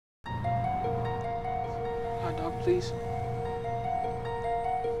please?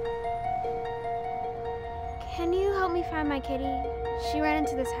 Can you help me find my kitty? She ran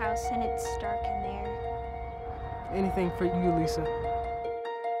into this house and it's dark in there. Anything for you, Lisa.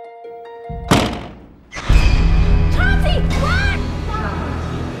 Chauncey, run!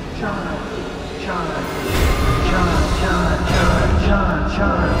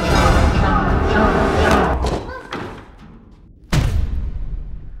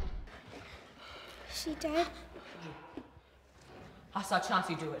 She dead? I saw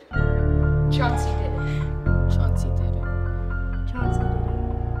Chauncey do it. Chauncey did it. Chauncey did it. Chauncey did it.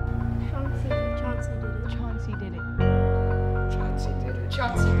 Chauncey did it. Chauncey did it. Chauncey did it. Chauncey did it.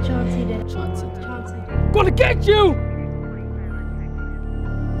 Chauncey did it. Chauncey did it. Chauncey did it. Gonna get you!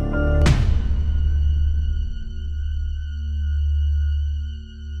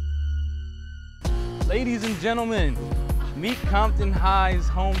 Ladies and gentlemen, meet Compton High's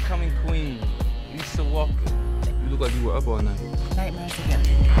homecoming queen, Lisa Walker. You look like you were up all night. Nightmares again.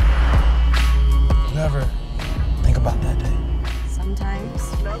 Never think about that day.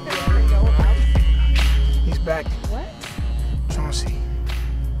 Sometimes. He's back. What? Chauncey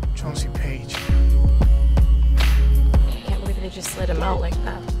Page. I can't believe they just slid him out like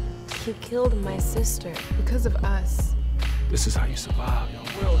that. He killed my sister. Because of us. This is how you survive,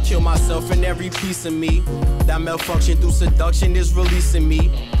 yo. Kill myself in every piece of me. That malfunction through seduction is releasing me.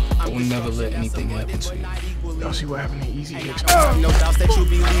 I will never let anything happen to you. Y'all see what happened to Easy Hicks? No doubts that you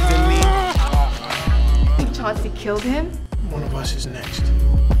be leaving me. Think Chauncey killed him? One of us is next.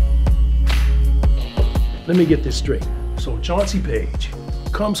 Let me get this straight. So Chauncey Page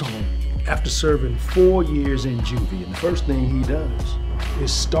comes home after serving 4 years in juvie, and the first thing he does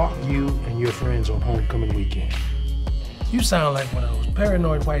is stalk you and your friends on homecoming weekend. You sound like one of those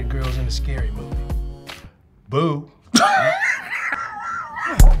paranoid white girls in a scary movie. Boo.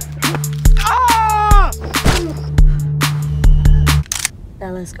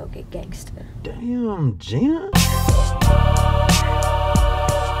 Now let's go get gangster. Damn, Gina.